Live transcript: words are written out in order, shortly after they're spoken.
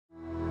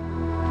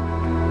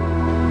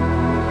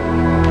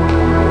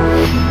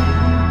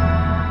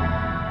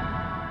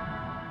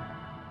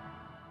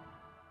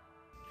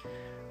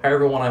Hi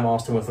everyone, I'm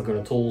Austin with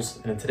Laguna Tools,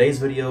 and in today's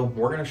video,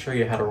 we're going to show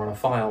you how to run a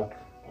file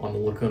on the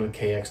Laguna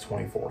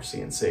KX24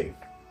 CNC.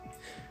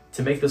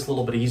 To make this a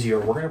little bit easier,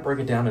 we're going to break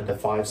it down into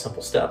 5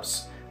 simple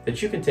steps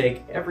that you can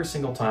take every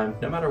single time,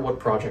 no matter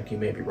what project you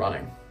may be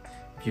running.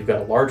 If you've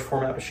got a large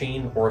format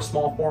machine or a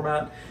small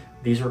format,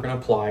 these are going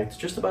to apply to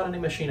just about any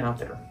machine out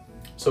there.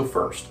 So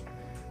first,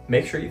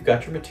 make sure you've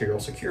got your material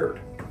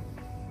secured.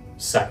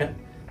 Second,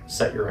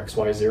 set your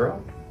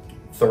XY0.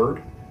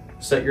 Third,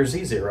 set your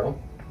Z0.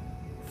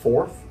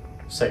 Fourth,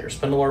 set your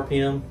Spindle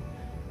RPM.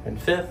 And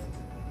fifth,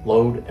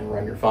 load and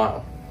run your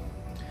file.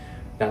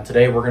 Now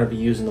today we're going to be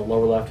using the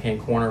lower left-hand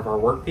corner of our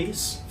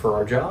workpiece for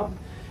our job,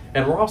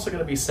 and we're also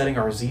going to be setting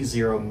our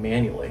Z0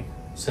 manually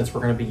since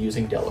we're going to be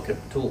using delicate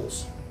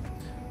tools.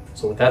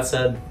 So with that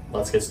said,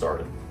 let's get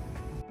started.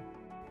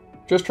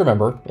 Just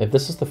remember, if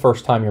this is the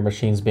first time your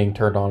machine's being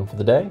turned on for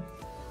the day,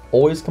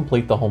 always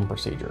complete the home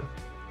procedure,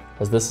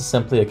 as this is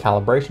simply a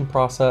calibration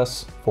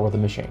process for the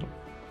machine.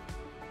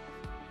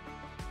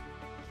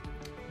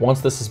 Once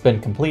this has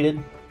been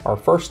completed, our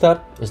first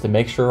step is to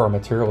make sure our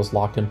material is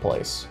locked in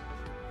place.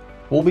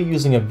 We'll be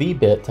using a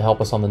V-bit to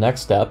help us on the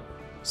next step,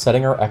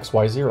 setting our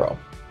XY0.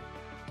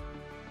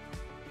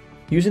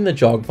 Using the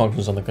jog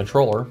functions on the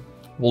controller,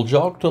 we'll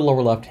jog to the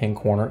lower left-hand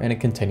corner in a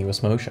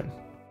continuous motion.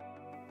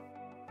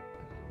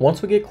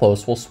 Once we get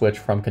close, we'll switch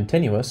from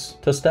continuous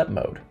to step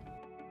mode.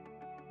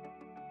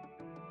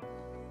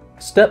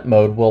 Step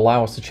mode will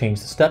allow us to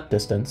change the step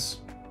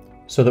distance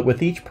so that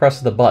with each press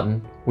of the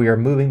button, we are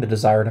moving the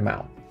desired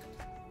amount.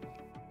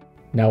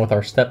 Now with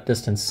our step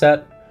distance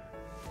set,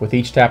 with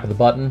each tap of the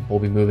button, we'll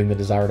be moving the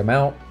desired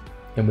amount,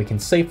 and we can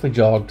safely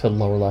jog to the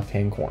lower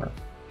left-hand corner.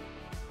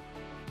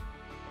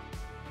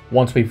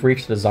 Once we've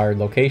reached the desired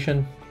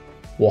location,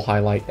 we'll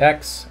highlight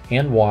X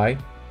and Y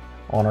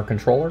on our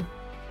controller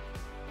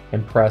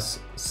and press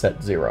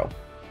Set 0.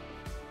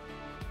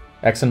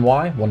 X and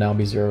Y will now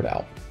be zeroed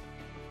out.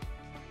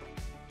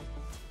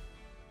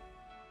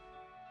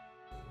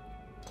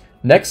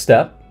 Next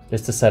step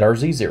is to set our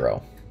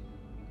Z0.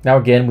 Now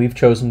again, we've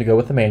chosen to go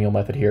with the manual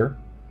method here.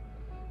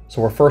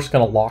 So we're first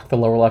going to lock the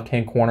lower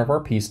left-hand corner of our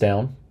piece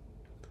down.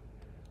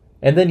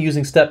 And then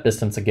using step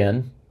distance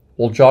again,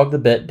 we'll jog the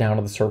bit down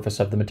to the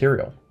surface of the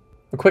material.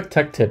 A quick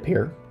tech tip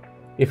here.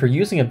 If you're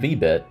using a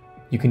V-bit,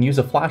 you can use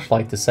a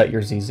flashlight to set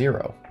your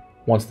Z0.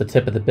 Once the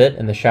tip of the bit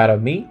and the shadow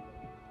meet,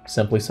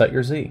 simply set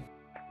your Z.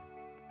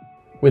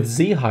 With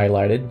Z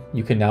highlighted,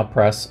 you can now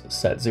press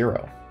Set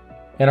 0.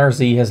 And our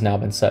Z has now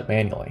been set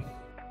manually.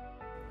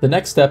 The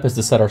next step is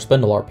to set our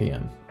Spindle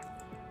RPM.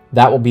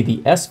 That will be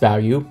the S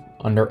value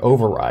under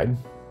override.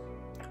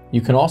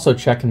 You can also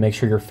check and make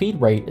sure your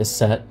feed rate is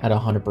set at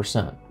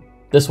 100%.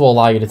 This will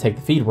allow you to take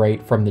the feed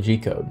rate from the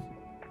G-code.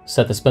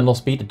 Set the spindle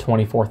speed to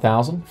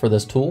 24,000 for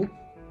this tool,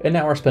 and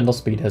now our spindle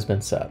speed has been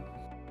set.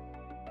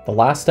 The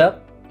last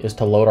step is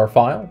to load our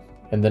file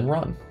and then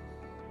run.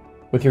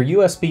 With your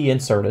USB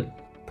inserted,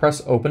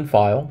 press Open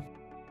File.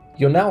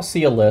 You'll now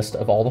see a list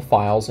of all the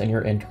files in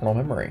your internal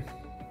memory.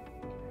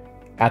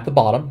 At the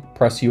bottom,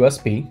 press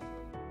USB.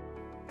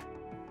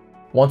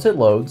 Once it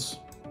loads,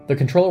 the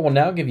controller will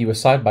now give you a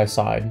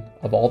side-by-side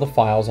of all the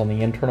files on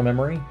the internal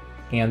memory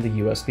and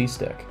the USB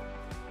stick.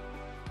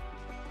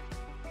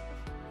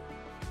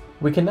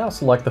 We can now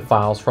select the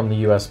files from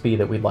the USB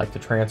that we'd like to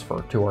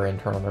transfer to our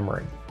internal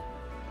memory.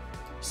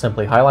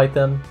 Simply highlight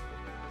them,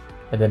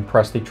 and then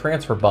press the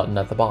transfer button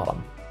at the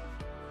bottom.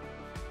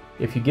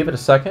 If you give it a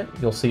second,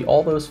 you'll see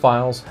all those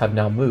files have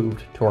now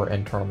moved to our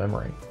internal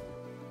memory.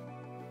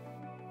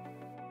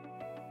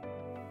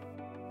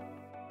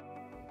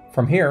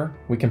 From here,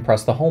 we can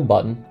press the Home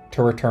button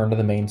to return to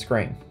the main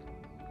screen.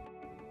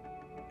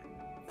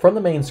 From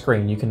the main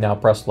screen, you can now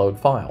press Load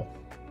File.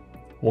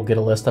 We'll get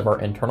a list of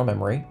our internal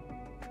memory.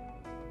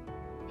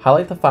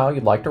 Highlight the file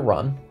you'd like to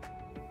run.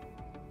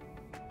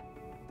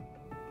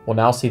 We'll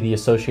now see the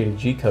associated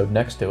G-code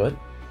next to it,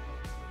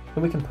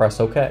 and we can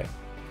press OK.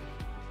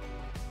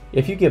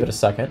 If you give it a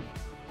second,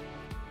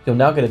 you'll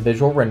now get a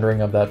visual rendering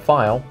of that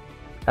file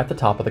at the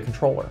top of the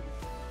controller.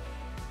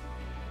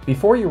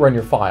 Before you run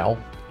your file,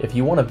 if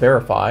you want to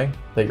verify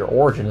that your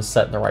origin is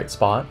set in the right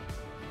spot,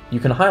 you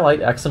can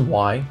highlight X and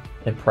Y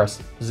and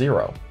press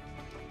 0.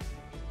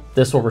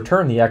 This will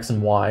return the X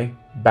and Y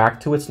back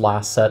to its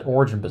last set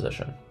origin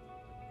position.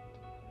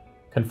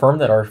 Confirm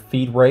that our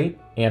feed rate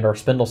and our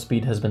spindle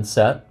speed has been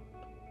set,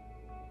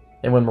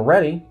 and when we're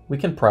ready, we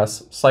can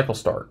press Cycle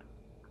Start.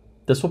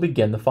 This will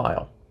begin the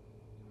file.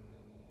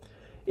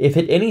 If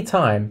at any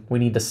time we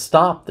need to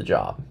stop the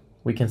job,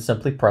 we can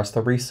simply press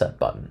the Reset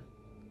button.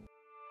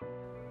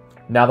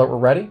 Now that we're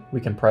ready, we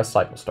can press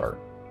Cycle Start.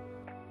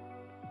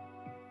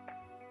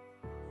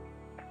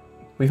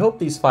 We hope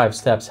these 5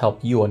 steps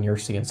help you on your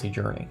CNC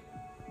journey.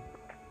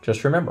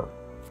 Just remember,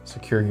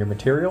 secure your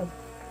material,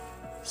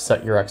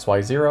 set your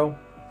XY0,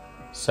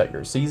 set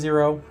your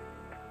Z0,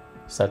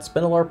 set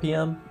Spindle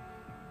RPM,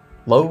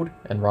 load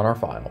and run our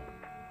file.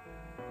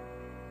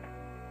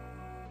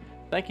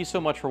 Thank you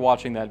so much for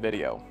watching that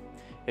video.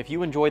 If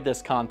you enjoyed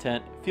this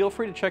content, feel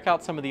free to check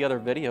out some of the other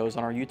videos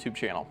on our YouTube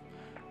channel.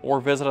 or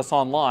visit us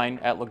online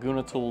at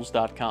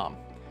lagunatools.com.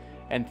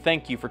 And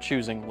thank you for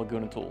choosing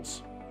Laguna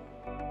Tools.